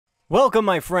Welcome,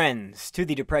 my friends, to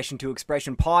the Depression to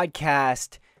Expression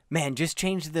podcast. Man, just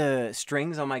changed the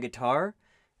strings on my guitar.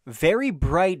 Very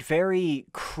bright, very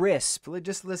crisp.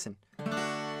 Just listen.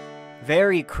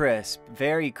 Very crisp,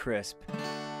 very crisp.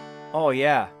 Oh,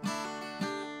 yeah.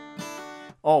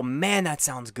 Oh, man, that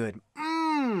sounds good.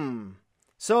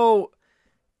 So,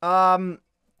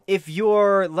 if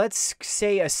you're, let's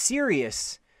say, a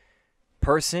serious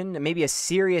person, maybe a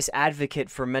serious advocate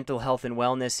for mental health and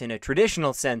wellness in a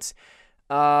traditional sense,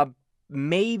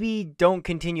 maybe don't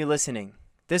continue listening.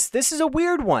 This is a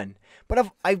weird one,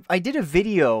 but I did a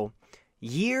video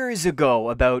years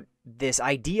ago about this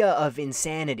idea of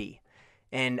insanity,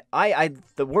 and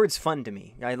the word's fun to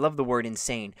me. I love the word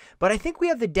insane, but I think we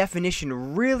have the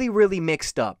definition really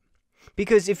mixed up.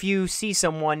 Because if you see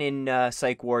someone in a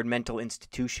psych ward, mental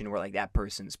institution, we're like, that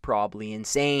person's probably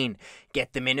insane.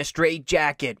 Get them in a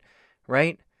straitjacket,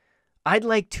 right? I'd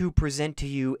like to present to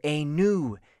you a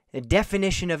new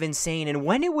definition of insane and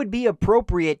when it would be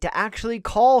appropriate to actually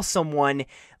call someone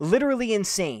literally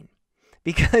insane.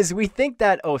 Because we think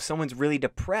that, oh, someone's really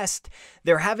depressed.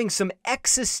 They're having some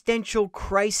existential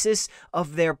crisis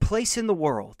of their place in the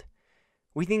world.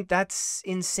 We think that's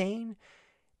insane.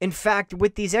 In fact,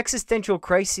 with these existential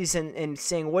crises and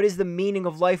saying, what is the meaning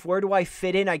of life? Where do I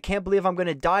fit in? I can't believe I'm going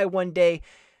to die one day.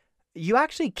 You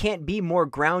actually can't be more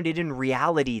grounded in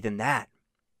reality than that.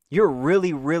 You're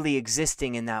really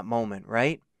existing in that moment,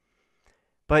 right?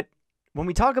 But when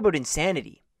we talk about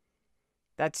insanity,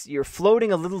 you're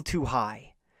floating a little too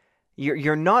high.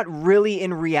 You're not really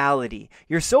in reality.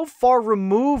 You're so far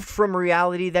removed from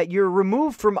reality that you're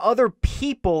removed from other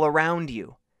people around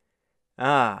you.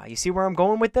 You see where I'm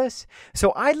going with this?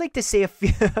 So I'd like to say a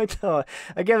few...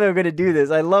 Again, I'm going to do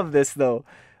this. I love this, though.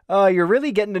 You're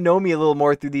really getting to know me a little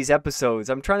more through these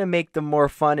episodes. I'm trying to make them more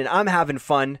fun, and I'm having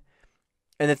fun.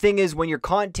 And the thing is, when your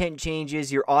content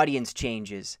changes, your audience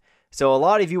changes. So a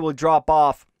lot of you will drop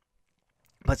off,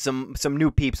 but some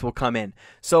new peeps will come in.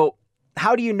 So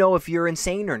how do you know if you're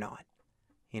insane or not?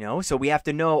 So we have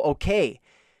to know, okay,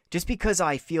 just because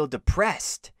I feel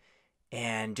depressed...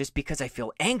 and just because I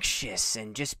feel anxious,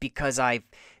 and just because I've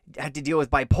had to deal with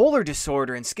bipolar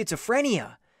disorder and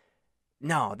schizophrenia.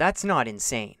 No, that's not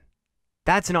insane.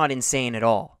 That's not insane at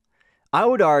all. I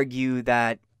would argue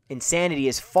that insanity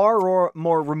is far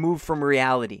more removed from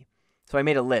reality. So I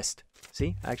made a list.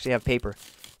 See, I actually have paper.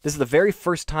 This is the very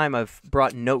first time I've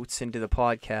brought notes into the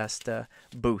podcast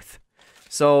booth.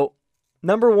 So,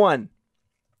 number one.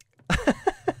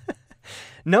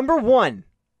 Number one.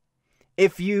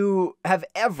 If you have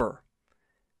ever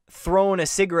thrown a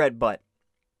cigarette butt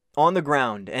on the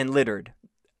ground and littered,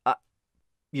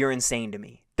 you're insane to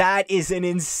me. That is an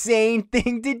insane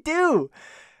thing to do.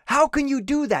 How can you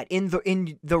do that in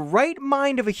the right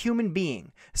mind of a human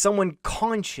being, someone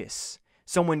conscious,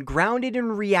 someone grounded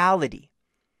in reality,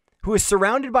 who is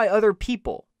surrounded by other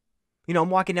people? I'm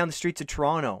walking down the streets of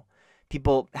Toronto,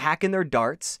 people hacking their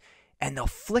darts, and they'll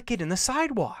flick it in the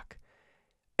sidewalk.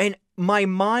 And my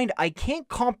mind, I can't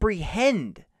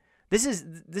comprehend. This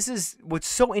is what's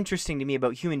so interesting to me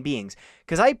about human beings,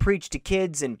 because I preach to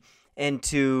kids and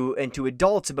to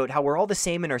adults about how we're all the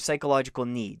same in our psychological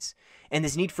needs, and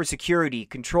this need for security,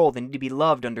 control. They need to be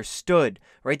loved, understood,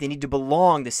 right? They need to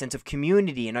belong, this sense of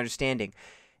community and understanding.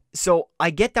 So I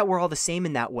get that we're all the same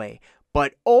in that way,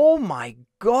 but oh my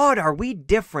God, are we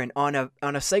different on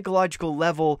a psychological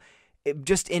level,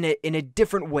 just in a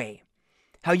different way?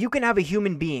 How you can have a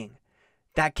human being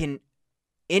that can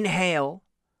inhale,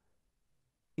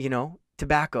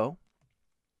 tobacco,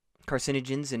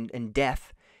 carcinogens and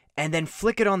death, and then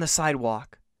flick it on the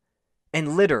sidewalk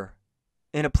and litter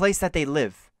in a place that they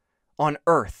live, on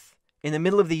Earth, in the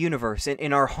middle of the universe,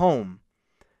 in our home.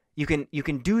 You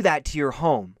can do that to your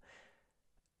home.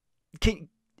 Can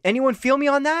anyone feel me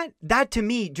on that? That to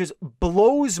me just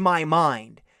blows my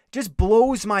mind. Just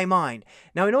blows my mind.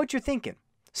 Now I know what you're thinking,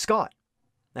 Scott.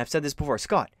 I've said this before,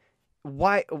 Scott.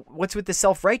 Why? What's with the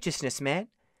self-righteousness, man?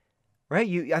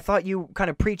 Right? I thought you kind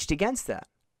of preached against that.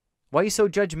 Why are you so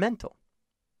judgmental?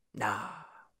 No,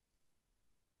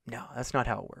 that's not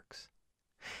how it works.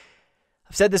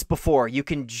 I've said this before. You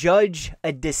can judge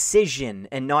a decision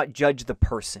and not judge the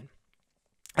person.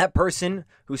 That person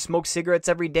who smokes cigarettes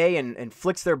every day and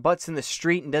flicks their butts in the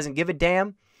street and doesn't give a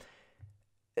damn,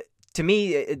 to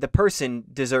me, the person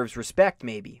deserves respect,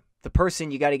 maybe. The person,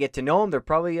 you got to get to know them. They're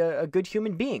probably a good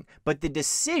human being. But the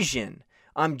decision,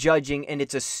 I'm judging, and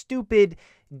it's a stupid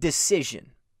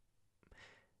decision.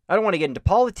 I don't want to get into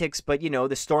politics, but,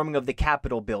 the storming of the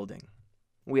Capitol building.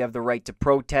 We have the right to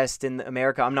protest in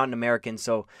America. I'm not an American,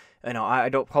 so I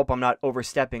don't hope I'm not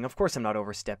overstepping. Of course I'm not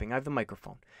overstepping. I have the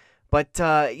microphone. But,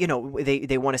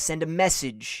 they want to send a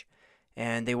message,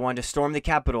 and they want to storm the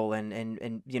Capitol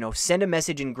and send a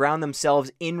message and ground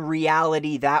themselves in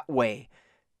reality that way.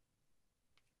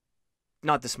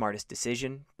 Not the smartest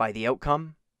decision by the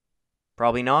outcome.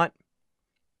 Probably not.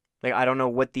 Like, I don't know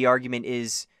what the argument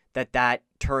is that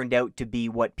turned out to be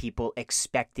what people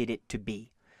expected it to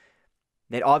be.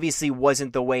 It obviously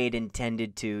wasn't the way it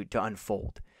intended to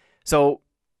unfold. So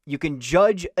you can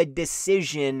judge a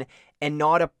decision and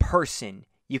not a person.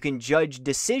 You can judge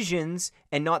decisions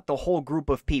and not the whole group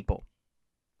of people.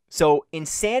 So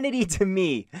insanity to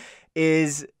me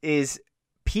is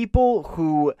people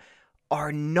who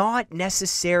are not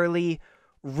necessarily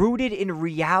rooted in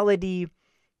reality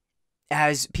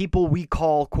as people we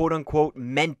call, quote unquote,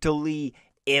 mentally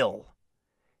ill.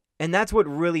 And that's what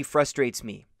really frustrates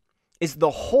me, is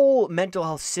the whole mental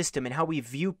health system and how we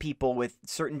view people with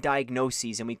certain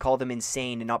diagnoses, and we call them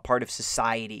insane and not part of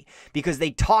society because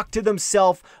they talk to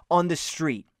themselves on the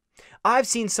street. I've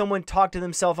seen someone talk to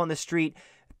themselves on the street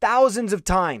thousands of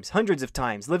times, hundreds of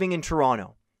times, living in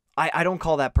Toronto. I don't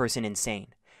call that person insane.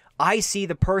 I see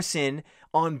the person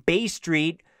on Bay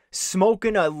Street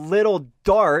smoking a little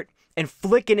dart and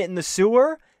flicking it in the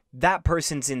sewer. That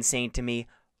person's insane to me.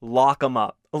 Lock them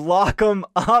up. Lock them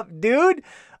up, dude.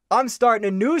 I'm starting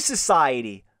a new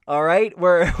society, all right,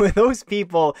 where those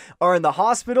people are in the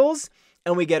hospitals,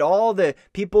 and we get all the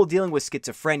people dealing with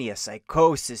schizophrenia,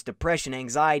 psychosis, depression,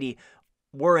 anxiety.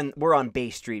 We're on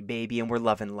Bay Street, baby, and we're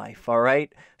loving life, all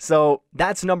right? So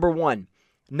that's number one.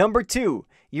 Number two,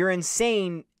 you're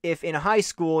insane if in high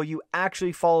school you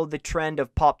actually followed the trend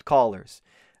of popped collars.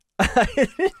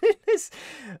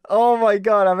 Oh my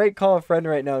God, I might call a friend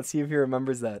right now and see if he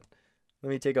remembers that. Let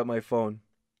me take out my phone.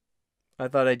 I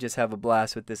thought I'd just have a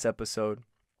blast with this episode.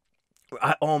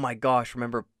 Oh my gosh,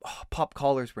 remember, pop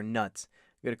collars were nuts.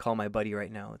 I'm going to call my buddy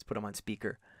right now. Let's put him on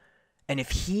speaker. And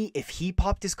if he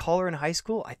popped his collar in high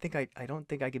school, I don't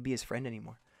think I could be his friend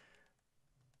anymore.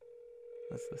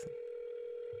 Let's listen.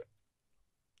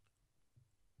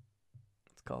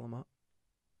 Let's call him up.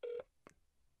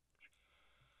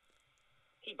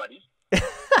 Hey, buddy.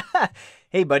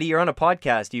 Hey, buddy, you're on a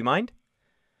podcast. Do you mind?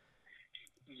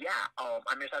 Yeah,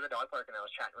 I'm just at the dog park, and I was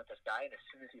chatting with this guy, and as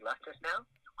soon as he left us now,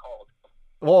 you called.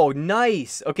 Whoa,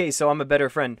 nice. Okay, so I'm a better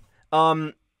friend.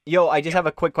 Yo, I just have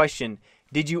a quick question.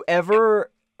 Did you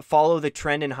ever follow the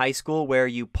trend in high school where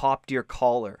you popped your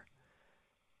collar?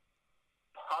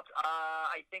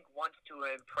 I think once to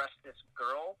impress this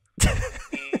girl, and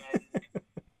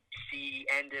she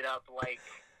ended up,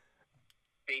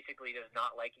 basically just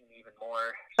not liking me even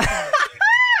more.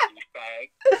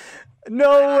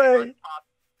 No way.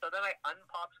 So then I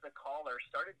unpopped the collar,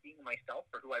 started being myself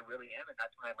for who I really am, and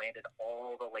that's when I landed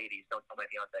all the ladies. Don't tell my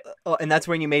fiance. Oh, and that's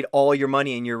when you made all your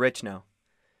money and you're rich now.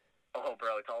 Oh,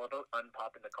 bro, it's all about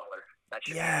unpopping the collar. That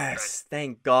should Yes,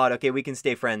 thank God. Okay, we can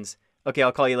stay friends. Okay,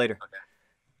 I'll call you later. Okay.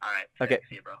 All right. Okay.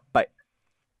 See you, bro. Bye.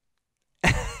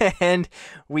 And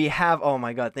we have, oh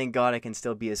my God, thank God I can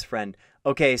still be his friend.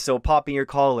 Okay, so popping your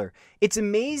collar. It's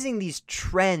amazing these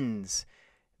trends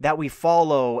that we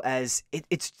follow as,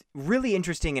 it's really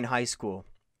interesting in high school.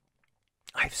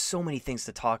 I have so many things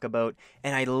to talk about,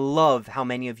 and I love how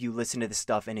many of you listen to this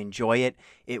stuff and enjoy it.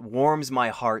 It warms my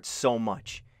heart so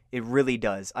much. It really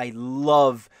does. I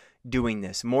love doing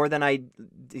this more than I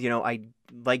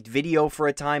liked video for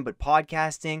a time, but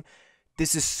podcasting,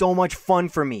 this is so much fun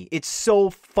for me. It's so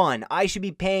fun. I should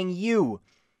be paying you.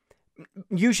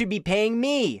 You should be paying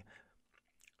me.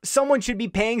 Someone should be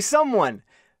paying someone.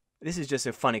 This is just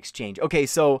a fun exchange. Okay,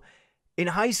 so in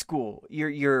high school,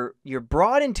 you're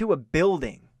brought into a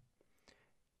building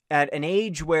at an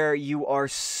age where you are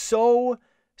so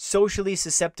socially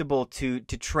susceptible to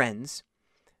trends.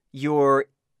 You're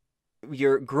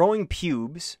growing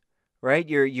pubes, right?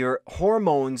 Your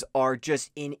hormones are just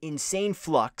in insane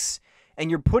flux, and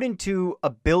you're put into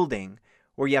a building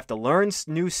where you have to learn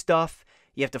new stuff,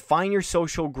 you have to find your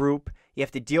social group, you have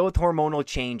to deal with hormonal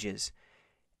changes.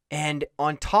 And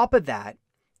on top of that,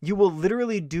 you will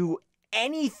literally do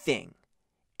anything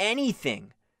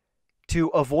to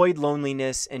avoid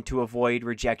loneliness and to avoid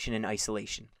rejection and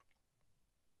isolation.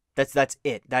 That's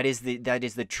it. That is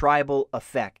the tribal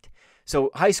effect.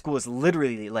 So high school is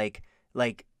literally like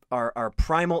our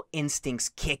primal instincts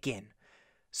kick in.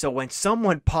 So when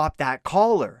someone popped that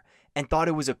collar and thought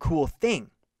it was a cool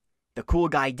thing, the cool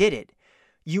guy did it,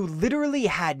 you literally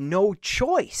had no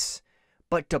choice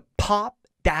but to pop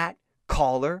that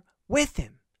collar with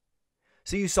him.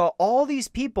 So you saw all these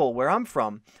people where I'm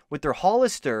from with their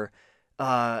Hollister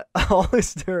golf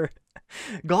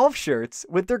shirts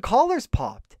with their collars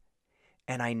popped.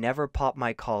 And I never popped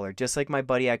my collar, just like my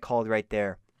buddy I called right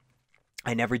there.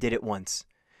 I never did it once.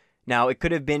 Now, it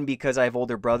could have been because I have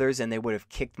older brothers and they would have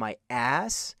kicked my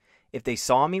ass if they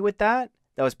saw me with that.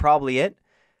 That was probably it.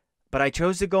 But I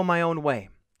chose to go my own way.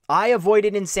 I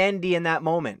avoided insanity in that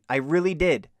moment. I really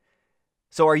did.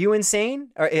 So are you insane?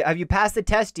 Or have you passed the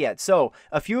test yet? So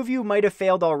a few of you might have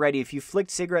failed already. If you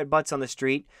flicked cigarette butts on the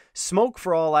street, smoke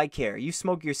for all I care. You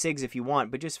smoke your cigs if you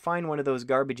want, but just find one of those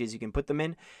garbages you can put them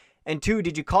in. And 2,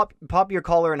 did you pop your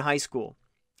collar in high school?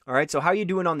 All right, so how are you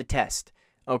doing on the test?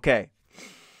 Okay.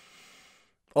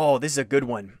 Oh, this is a good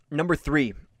one. Number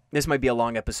 3. This might be a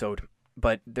long episode,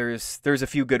 but there's a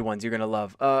few good ones you're going to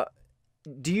love.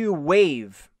 Do you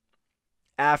wave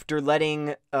after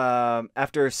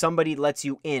somebody lets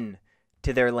you in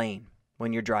to their lane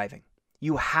when you're driving?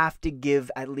 You have to give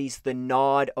at least the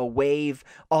nod, a wave.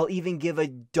 I'll even give a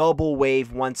double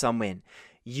wave once I'm in.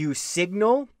 You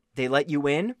signal, they let you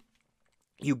in.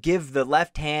 You give the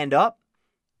left hand up.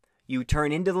 You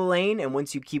turn into the lane, and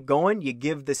once you keep going, you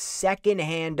give the second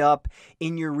hand up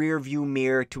in your rear view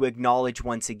mirror to acknowledge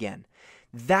once again.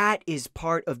 That is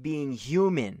part of being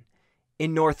human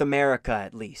in North America,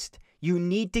 at least. You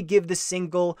need to give the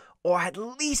single or at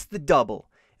least the double.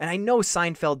 And I know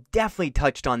Seinfeld definitely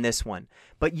touched on this one,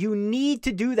 but you need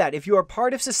to do that. If you are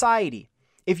part of society,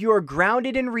 if you are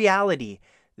grounded in reality,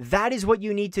 that is what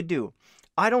you need to do.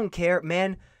 I don't care,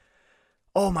 man.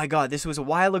 Oh my God, this was a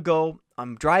while ago.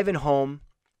 I'm driving home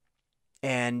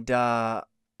and I'm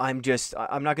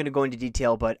not going to go into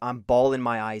detail, but I'm bawling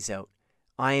my eyes out.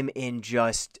 I'm in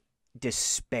just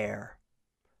despair.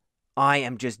 I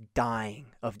am just dying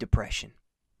of depression.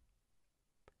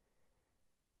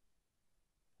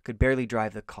 Could barely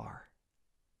drive the car.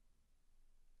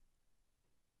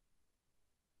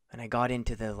 And I got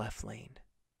into the left lane.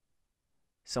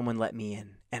 Someone let me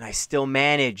in, and I still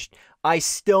managed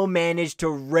to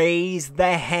raise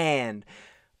the hand.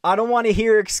 I don't want to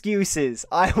hear excuses.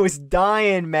 I was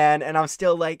dying, man, and I'm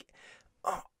still like,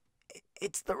 oh,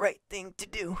 it's the right thing to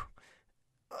do.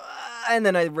 And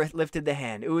then I lifted the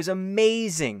hand. It was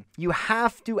amazing. You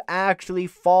have to actually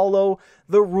follow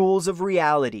the rules of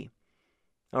reality.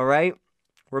 All right?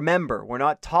 Remember, we're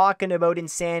not talking about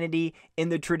insanity in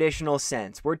the traditional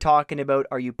sense. We're talking about,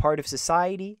 are you part of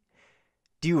society?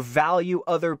 Do you value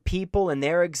other people and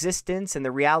their existence and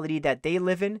the reality that they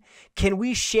live in? Can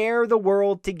we share the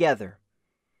world together?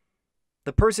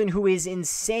 The person who is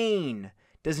insane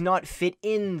does not fit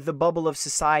in the bubble of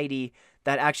society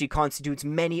that actually constitutes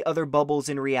many other bubbles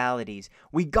and realities.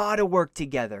 We gotta work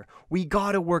together. We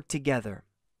gotta work together.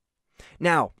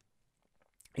 Now,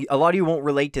 a lot of you won't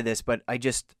relate to this, but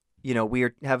we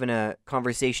were having a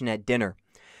conversation at dinner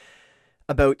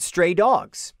about stray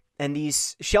dogs and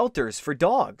these shelters for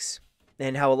dogs,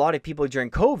 and how a lot of people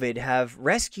during COVID have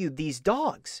rescued these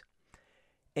dogs.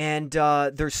 And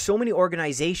there's so many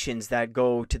organizations that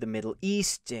go to the Middle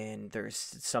East, and there's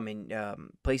some in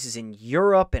places in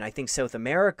Europe and I think South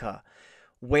America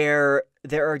where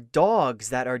there are dogs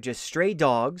that are just stray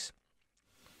dogs.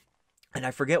 And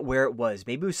I forget where it was.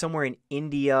 Maybe it was somewhere in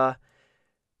India.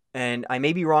 And I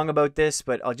may be wrong about this,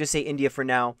 but I'll just say India for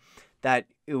now. That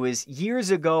it was years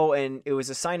ago, and it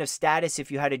was a sign of status if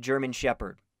you had a German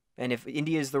Shepherd. And if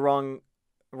India is the wrong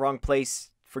place,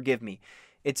 forgive me.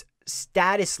 It's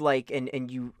status-like,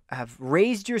 and you have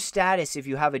raised your status if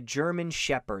you have a German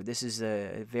Shepherd. This is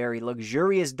a very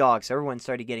luxurious dog, so everyone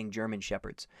started getting German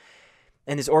Shepherds.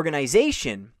 And this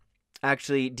organization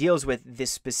actually deals with this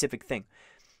specific thing.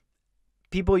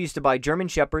 People used to buy German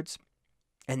Shepherds,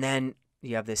 and then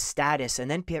you have this status, and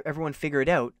then everyone figured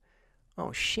out,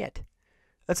 oh shit,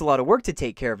 that's a lot of work to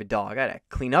take care of a dog. I gotta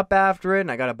clean up after it,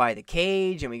 and I gotta buy the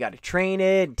cage, and we gotta train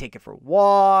it, and take it for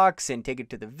walks, and take it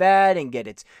to the vet, and get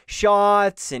its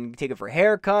shots, and take it for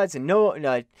haircuts,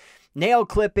 and nail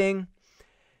clipping.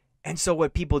 And so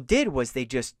what people did was they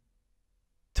just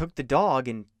took the dog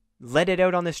and let it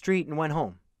out on the street and went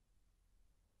home.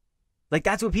 Like,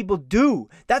 that's what people do.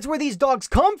 That's where these dogs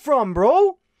come from,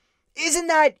 bro. Isn't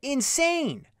that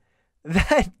insane?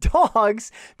 That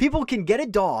people can get a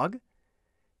dog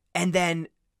and then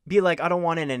be like, I don't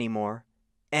want it anymore,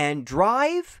 and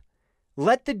drive,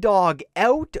 let the dog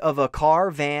out of a car,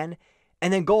 van,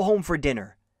 and then go home for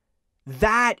dinner.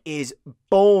 That is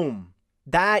boom.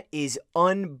 That is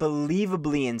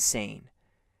unbelievably insane.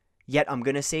 Yet I'm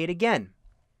going to say it again.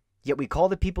 Yet we call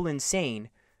the people insane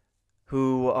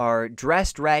who are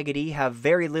dressed raggedy, have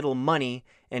very little money,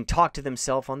 and talk to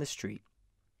themselves on the street.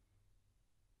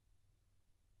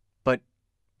 But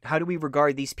how do we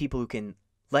regard these people who can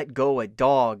let go a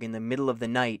dog in the middle of the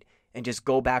night and just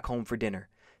go back home for dinner?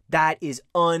 That is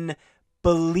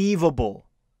unbelievable.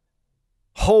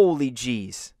 Holy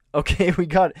jeez. Okay, we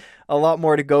got a lot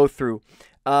more to go through.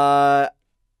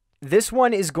 This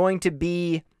one is going to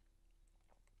be,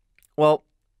 well,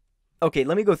 okay,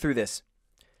 let me go through this.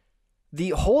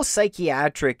 The whole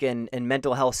psychiatric and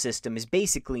mental health system is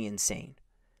basically insane.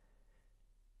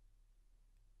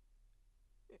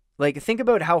 Like, think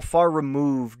about how far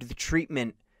removed the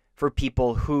treatment for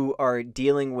people who are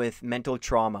dealing with mental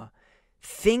trauma.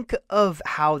 Think of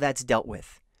how that's dealt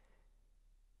with.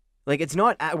 Like,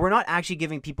 we're not actually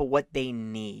giving people what they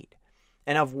need.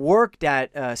 And I've worked at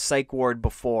a psych ward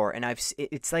before, and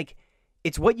it's like,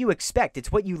 it's what you expect.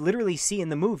 It's what you literally see in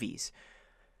the movies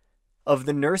of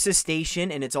the nurse's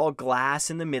station, and it's all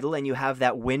glass in the middle, and you have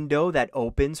that window that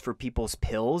opens for people's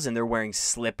pills, and they're wearing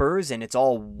slippers, and it's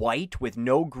all white with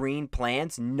no green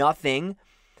plants, nothing.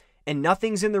 And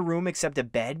nothing's in the room except a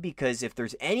bed, because if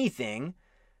there's anything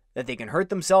that they can hurt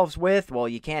themselves with, well,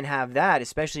 you can't have that,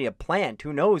 especially a plant.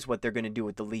 Who knows what they're going to do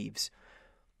with the leaves?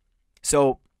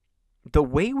 So the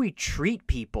way we treat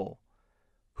people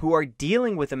who are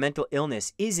dealing with a mental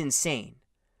illness is insane.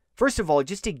 First of all,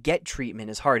 just to get treatment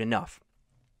is hard enough,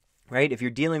 right? If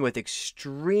you're dealing with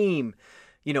extreme,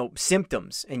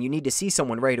 symptoms and you need to see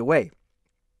someone right away,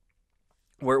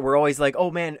 we're always like, oh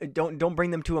man, don't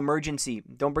bring them to emergency.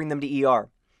 Don't bring them to ER.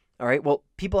 All right. Well,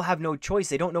 people have no choice.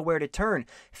 They don't know where to turn.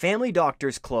 Family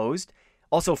doctor's closed.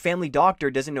 Also, family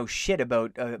doctor doesn't know shit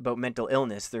about mental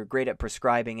illness. They're great at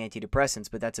prescribing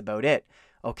antidepressants, but that's about it.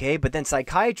 Okay. But then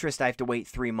psychiatrist, I have to wait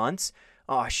 3 months.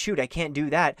 Oh, shoot, I can't do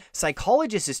that.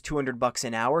 Psychologist is $200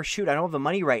 an hour. Shoot, I don't have the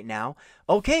money right now.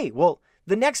 Okay. Well,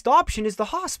 the next option is the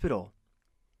hospital.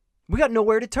 We got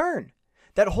nowhere to turn.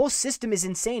 That whole system is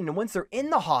insane. And once they're in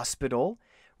the hospital,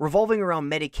 revolving around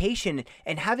medication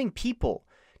and having people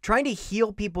trying to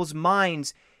heal people's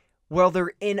minds while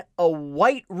they're in a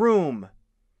white room,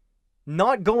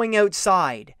 not going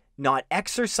outside, not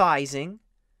exercising,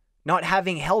 not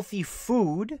having healthy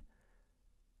food.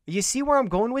 You see where I'm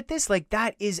going with this? Like,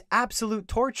 that is absolute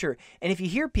torture. And if you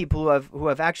hear people who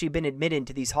have actually been admitted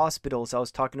into these hospitals, I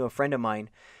was talking to a friend of mine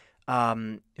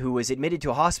who was admitted to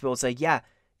a hospital. It's like, yeah,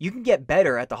 you can get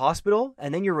better at the hospital,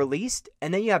 and then you're released,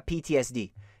 and then you have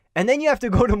PTSD. And then you have to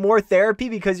go to more therapy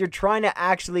because you're trying to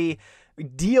actually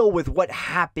deal with what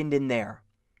happened in there.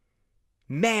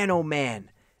 Man, oh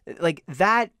man. Like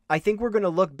that, I think we're going to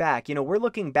look back. We're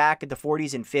looking back at the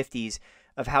 40s and 50s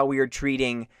of how we were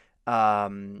treating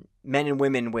men and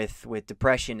women with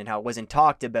depression, and how it wasn't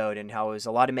talked about, and how it was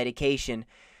a lot of medication.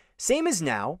 Same as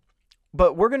now,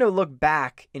 but we're going to look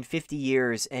back in 50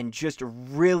 years and just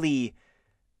really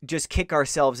just kick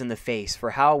ourselves in the face for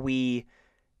how we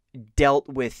dealt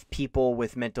with people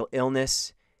with mental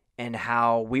illness, and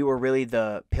how we were really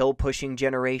the pill-pushing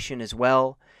generation as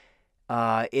well.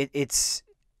 It's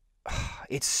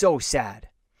so sad.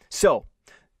 So,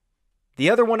 the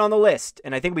other one on the list,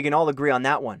 and I think we can all agree on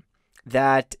that one,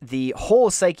 that the whole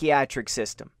psychiatric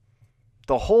system,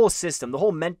 the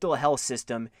whole mental health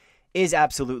system is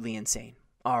absolutely insane.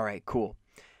 All right, cool.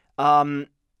 I'm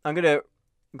going to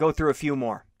go through a few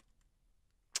more.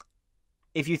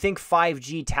 If you think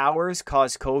 5G towers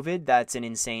cause COVID, that's an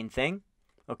insane thing.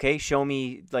 Okay, show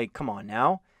me, like, come on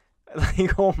now.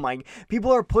 Like, oh my,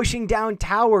 people are pushing down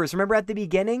towers. Remember at the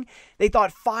beginning? They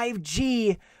thought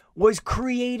 5G was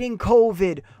creating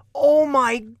COVID. Oh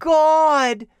my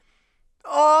God.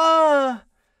 I'm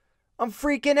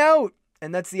freaking out.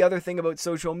 And that's the other thing about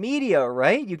social media,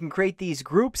 right? You can create these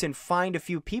groups and find a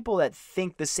few people that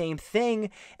think the same thing.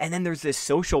 And then there's this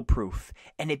social proof.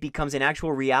 And it becomes an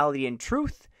actual reality and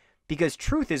truth. Because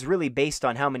truth is really based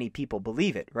on how many people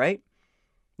believe it, right?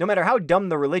 No matter how dumb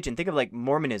the religion, think of like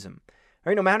Mormonism.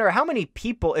 Right? No matter how many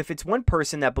people, if it's one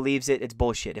person that believes it, it's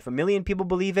bullshit. If 1 million people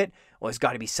believe it, well, there's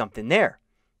got to be something there.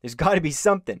 There's got to be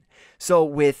something. So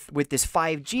with this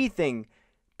 5G thing,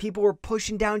 people were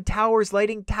pushing down towers,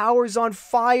 lighting towers on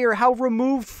fire. How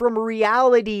removed from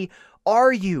reality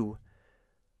are you?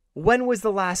 When was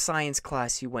the last science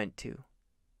class you went to?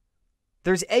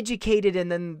 There's educated,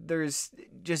 and then there's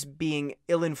just being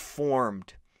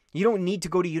ill-informed. You don't need to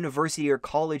go to university or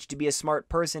college to be a smart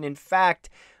person. In fact,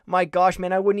 my gosh,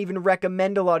 man, I wouldn't even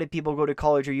recommend a lot of people go to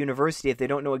college or university if they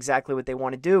don't know exactly what they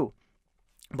want to do.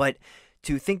 But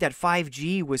to think that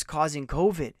 5G was causing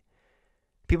COVID,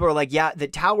 people are like, yeah, the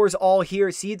towers all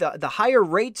here. See, the higher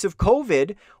rates of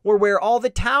COVID were where all the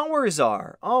towers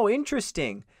are. Oh,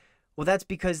 interesting. Well, that's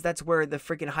because that's where the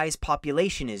freaking highest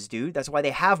population is, dude. That's why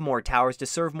they have more towers to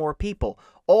serve more people.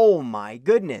 Oh my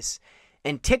goodness.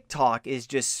 And TikTok is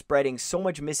just spreading so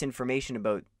much misinformation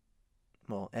about,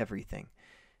 well, everything.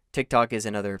 TikTok is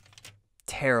another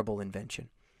terrible invention.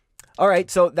 All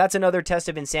right, so that's another test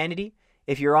of insanity.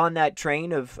 if you're on that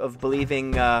train of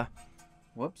believing,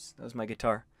 whoops, that was my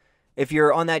guitar. If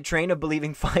you're on that train of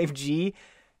believing 5G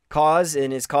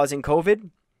is causing COVID,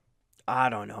 I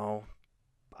don't know.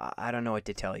 I don't know what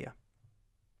to tell you.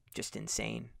 Just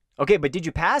insane. Okay, but did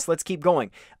you pass? Let's keep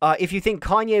going. If you think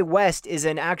Kanye West is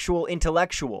an actual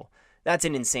intellectual, that's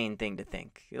an insane thing to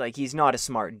think. Like, he's not a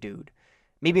smart dude.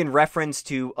 Maybe in reference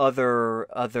to other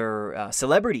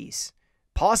celebrities,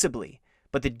 possibly.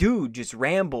 But the dude just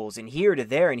rambles and here to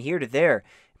there and here to there.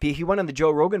 He went on the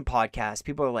Joe Rogan podcast.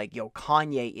 People are like, yo,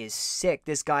 Kanye is sick.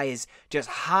 This guy is just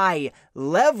high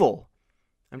level.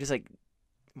 I'm just like,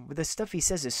 the stuff he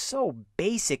says is so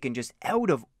basic and just out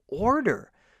of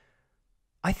order.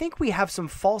 I think we have some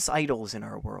false idols in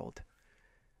our world.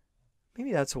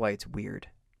 Maybe that's why it's weird.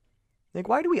 Like,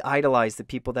 why do we idolize the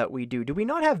people that we do? Do we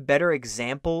not have better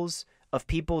examples of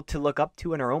people to look up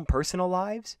to in our own personal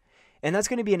lives? And that's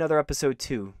going to be another episode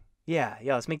too. Yeah,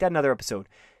 let's make that another episode.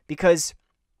 Because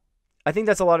I think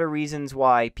that's a lot of reasons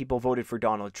why people voted for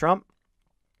Donald Trump.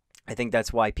 I think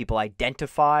that's why people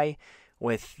identify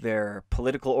with their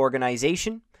political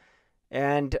organization.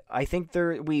 And I think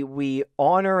we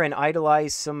honor and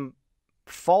idolize some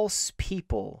false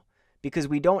people because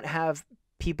we don't have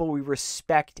people we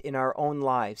respect in our own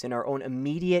lives, in our own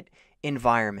immediate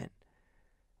environment.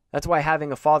 That's why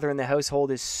having a father in the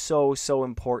household is so, so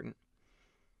important.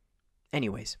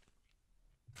 Anyways,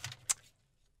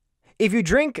 if you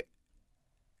drink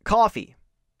coffee,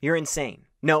 you're insane.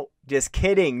 No, just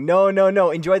kidding. No.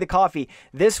 Enjoy the coffee.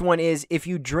 This one is if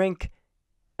you drink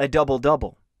a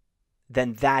double-double,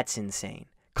 then that's insane.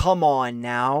 Come on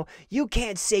now. You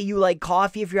can't say you like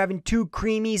coffee if you're having 2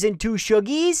 creamies and 2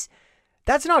 sugies.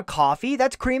 That's not coffee.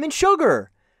 That's cream and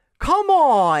sugar. Come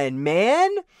on, man.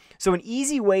 So an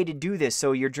easy way to do this,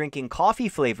 so you're drinking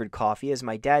coffee-flavored coffee, as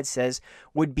my dad says,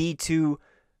 would be to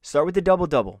start with the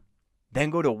double-double.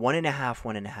 Then go to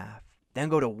 1.5. Then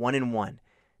go to 1 and 1.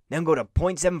 Then go to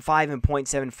 0.75 and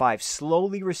 0.75.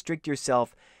 Slowly restrict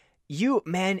yourself.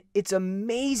 It's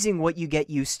amazing what you get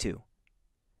used to.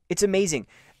 It's amazing.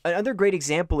 Another great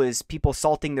example is people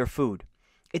salting their food.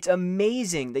 It's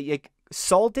amazing that you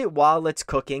salt it while it's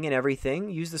cooking and everything.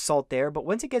 Use the salt there. But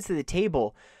once it gets to the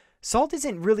table, salt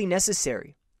isn't really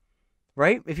necessary,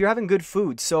 right? If you're having good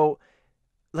food. So,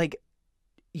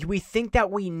 we think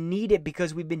that we need it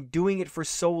because we've been doing it for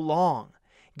so long.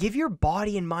 Give your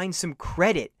body and mind some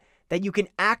credit that you can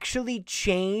actually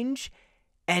change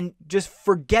and just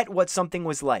forget what something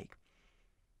was like.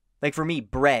 Like for me,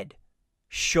 bread,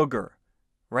 sugar,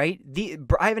 right?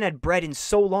 I haven't had bread in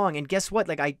so long, and guess what?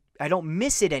 I don't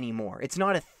miss it anymore. It's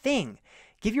not a thing.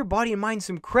 Give your body and mind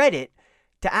some credit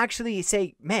to actually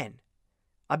say, man,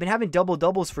 I've been having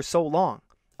double-doubles for so long.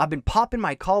 I've been popping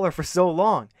my collar for so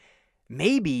long.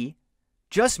 Maybe,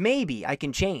 just maybe, I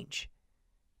can change.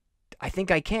 I think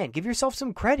I can. Give yourself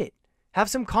some credit. Have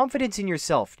some confidence in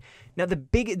yourself. Now,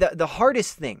 the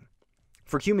hardest thing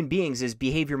for human beings is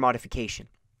behavior modification.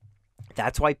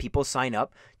 That's why people sign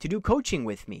up to do coaching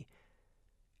with me.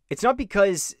 It's not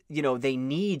because, they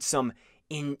need some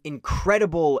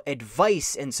incredible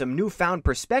advice and some newfound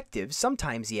perspectives.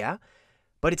 Sometimes, yeah.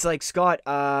 But it's like, Scott,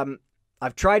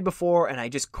 I've tried before and I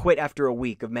just quit after a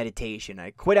week of meditation.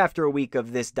 I quit after a week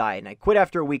of this diet and I quit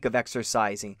after a week of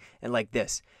exercising and like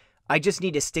this. I just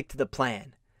need to stick to the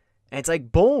plan. And it's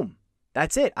like, boom,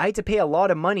 that's it. I had to pay a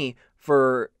lot of money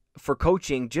for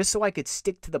coaching just so I could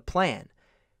stick to the plan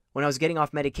when I was getting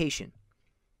off medication.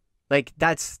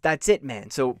 That's it, man.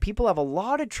 So people have a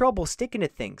lot of trouble sticking to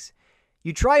things.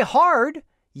 You try hard,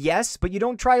 yes, but you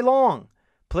don't try long.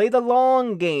 Play the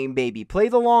long game, baby. Play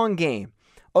the long game.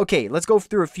 Okay, let's go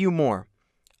through a few more.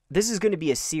 This is going to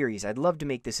be a series. I'd love to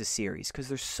make this a series because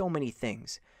there's so many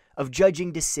things of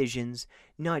judging decisions,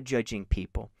 not judging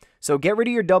people. So get rid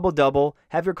of your double-double.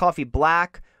 Have your coffee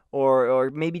black or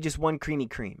maybe just 1 creamy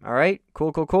cream. All right?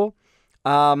 Cool.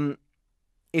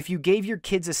 If you gave your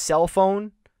kids a cell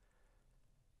phone,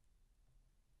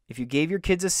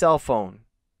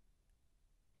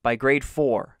 by grade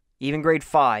 4, even grade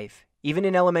 5, even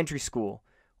in elementary school,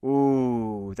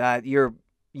 ooh, you're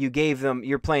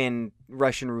playing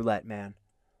Russian roulette, man.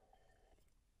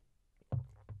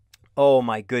 Oh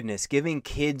my goodness, giving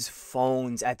kids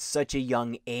phones at such a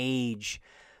young age.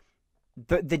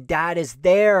 The dad is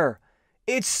there.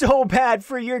 It's so bad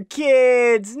for your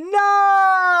kids.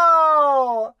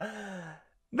 No!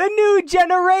 The new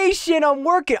generation. I'm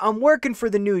working for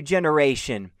the new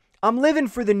generation. I'm living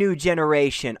for the new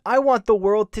generation. I want the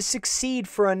world to succeed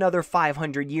for another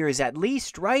 500 years at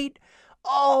least, right?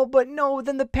 Oh, but no,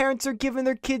 then the parents are giving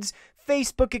their kids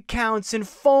Facebook accounts and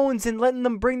phones and letting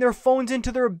them bring their phones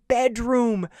into their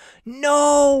bedroom.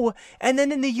 No! And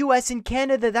then in the US and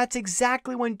Canada, that's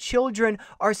exactly when children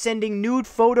are sending nude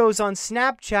photos on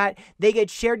Snapchat. They get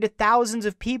shared to thousands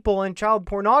of people on child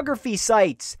pornography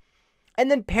sites. And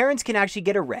then parents can actually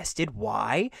get arrested.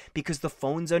 Why? Because the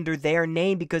phone's under their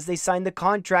name, because they signed the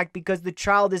contract, because the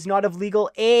child is not of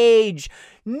legal age.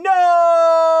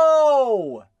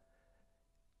 No!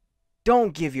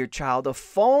 Don't give your child a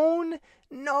phone.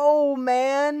 No,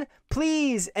 man.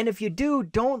 Please. And if you do,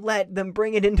 don't let them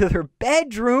bring it into their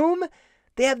bedroom.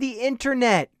 They have the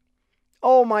internet.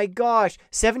 Oh my gosh.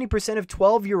 70% of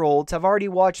 12-year-olds have already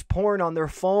watched porn on their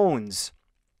phones.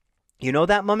 You know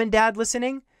that, mom and dad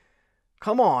listening?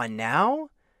 Come on now.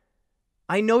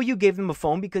 I know you gave them a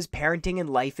phone because parenting in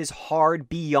life is hard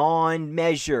beyond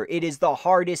measure. It is the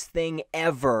hardest thing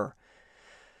ever.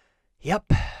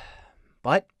 Yep.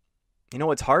 But you know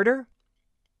what's harder?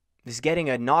 Is getting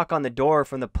a knock on the door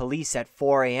from the police at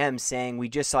 4 a.m. saying we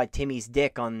just saw Timmy's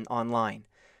dick online.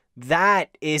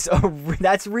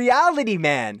 That's reality,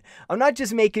 man. I'm not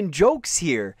just making jokes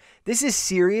here. This is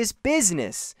serious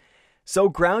business. So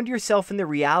ground yourself in the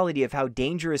reality of how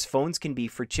dangerous phones can be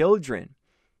for children.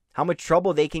 How much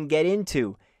trouble they can get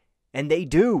into. And they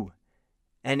do.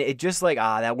 And it just like,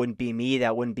 that wouldn't be me.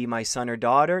 That wouldn't be my son or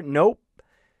daughter. Nope.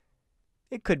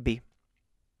 It could be.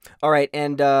 All right.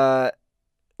 And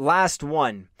last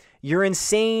one. You're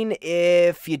insane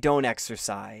if you don't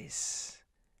exercise.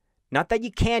 Not that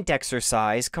you can't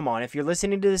exercise. Come on. If you're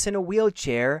listening to this in a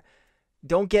wheelchair,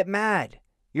 don't get mad.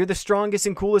 You're the strongest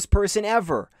and coolest person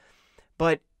ever.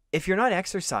 But if you're not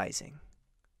exercising,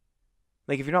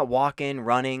 like if you're not walking,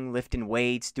 running, lifting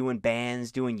weights, doing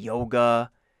bands, doing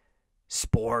yoga,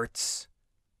 sports,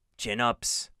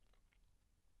 chin-ups,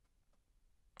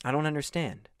 I don't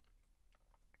understand.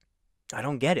 I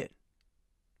don't get it.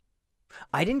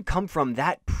 I didn't come from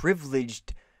that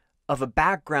privileged of a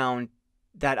background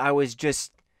that I was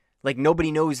just like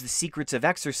nobody knows the secrets of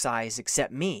exercise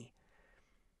except me.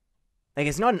 Like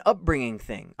it's not an upbringing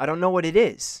thing. I don't know what it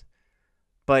is.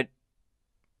 But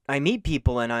I meet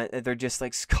people and they're just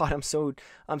like, Scott,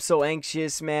 I'm so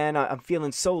anxious, man. I'm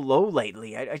feeling so low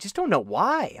lately. I just don't know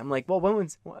why. I'm like, well,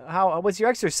 what's your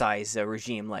exercise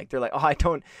regime like? They're like, I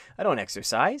don't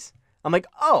exercise. I'm like,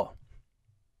 oh,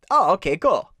 okay,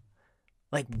 cool.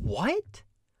 Like what?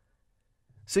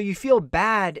 So you feel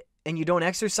bad and you don't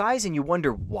exercise and you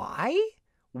wonder why?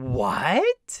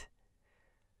 What?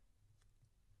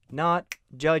 Not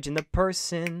judging the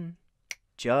person.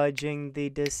 Judging the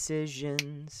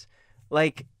decisions.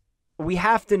 Like, we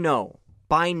have to know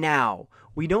by now.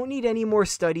 We don't need any more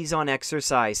studies on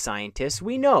exercise, scientists.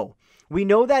 We know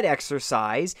that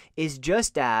exercise is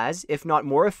just as, if not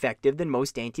more effective than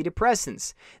most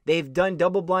antidepressants. They've done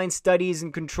double-blind studies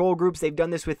and control groups. They've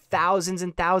done this with thousands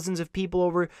and thousands of people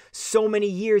over so many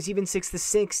years, even since the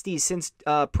 60s, since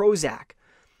Prozac.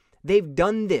 They've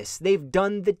done this. They've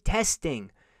done the testing.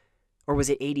 Or was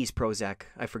it 80s Prozac?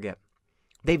 I forget.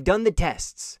 They've done the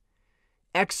tests.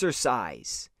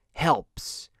 Exercise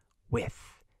helps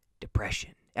with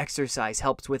depression. Exercise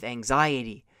helps with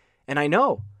anxiety. And I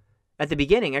know, at the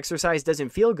beginning, exercise doesn't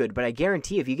feel good, but I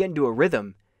guarantee if you get into a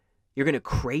rhythm, you're going to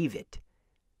crave it.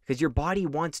 Because your body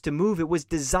wants to move. It was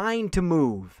designed to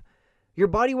move. Your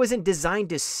body wasn't designed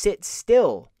to sit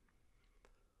still.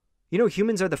 You know,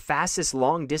 humans are the fastest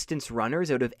long-distance runners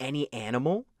out of any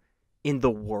animal in the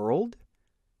world.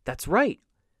 That's right.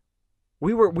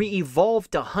 We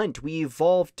evolved to hunt. We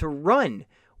evolved to run.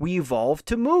 We evolved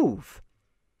to move.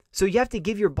 So you have to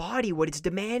give your body what it's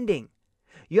demanding.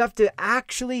 You have to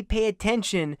actually pay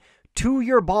attention to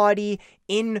your body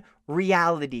in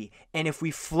reality. And if we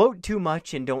float too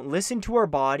much and don't listen to our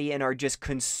body and are just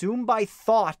consumed by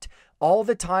thought all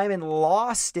the time and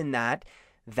lost in that,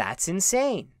 that's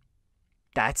insane.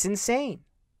 That's insane.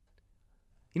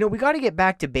 You know, we got to get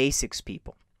back to basics,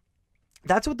 people.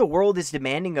 That's what the world is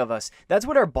demanding of us. That's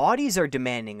what our bodies are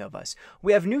demanding of us.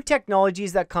 We have new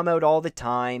technologies that come out all the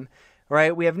time,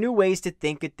 right? We have new ways to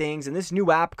think of things, and this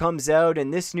new app comes out,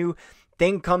 and this new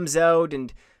thing comes out,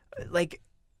 and like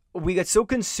we get so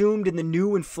consumed in the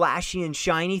new and flashy and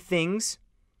shiny things,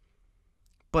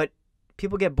 but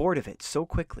people get bored of it so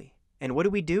quickly. And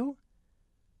what do?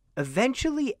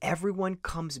 Eventually, everyone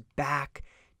comes back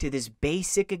to this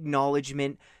basic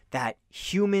acknowledgement that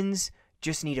humans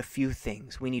just need a few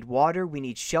things. We need water, we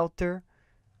need shelter,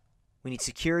 we need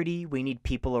security, we need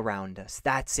people around us.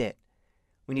 That's it.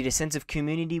 We need a sense of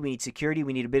community, we need security,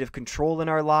 we need a bit of control in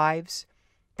our lives.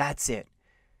 That's it.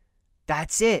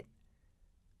 That's it.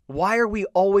 Why are we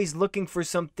always looking for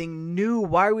something new?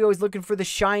 Why are we always looking for the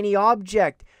shiny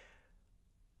object?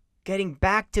 Getting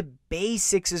back to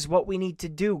basics is what we need to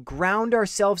do. Ground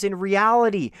ourselves in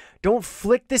reality. Don't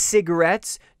flick the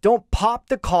cigarettes. Don't pop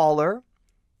the collar.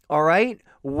 All right?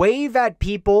 Wave at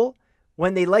people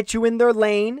when they let you in their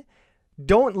lane.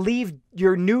 Don't leave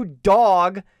your new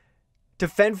dog to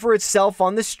fend for itself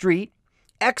on the street.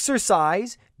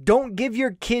 Exercise. Don't give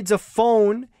your kids a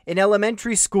phone in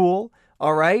elementary school.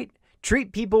 All right?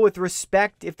 Treat people with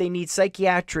respect if they need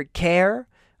psychiatric care.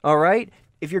 All right?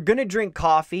 If you're going to drink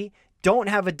coffee, don't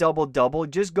have a double-double.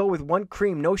 Just go with 1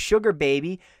 cream, no sugar,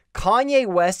 baby. Kanye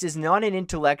West is not an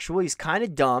intellectual. He's kind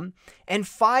of dumb. And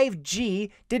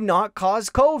 5G did not cause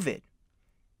COVID.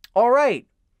 All right.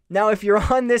 Now, if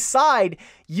you're on this side,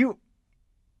 you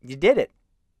did it.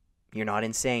 You're not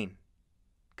insane.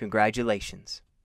 Congratulations.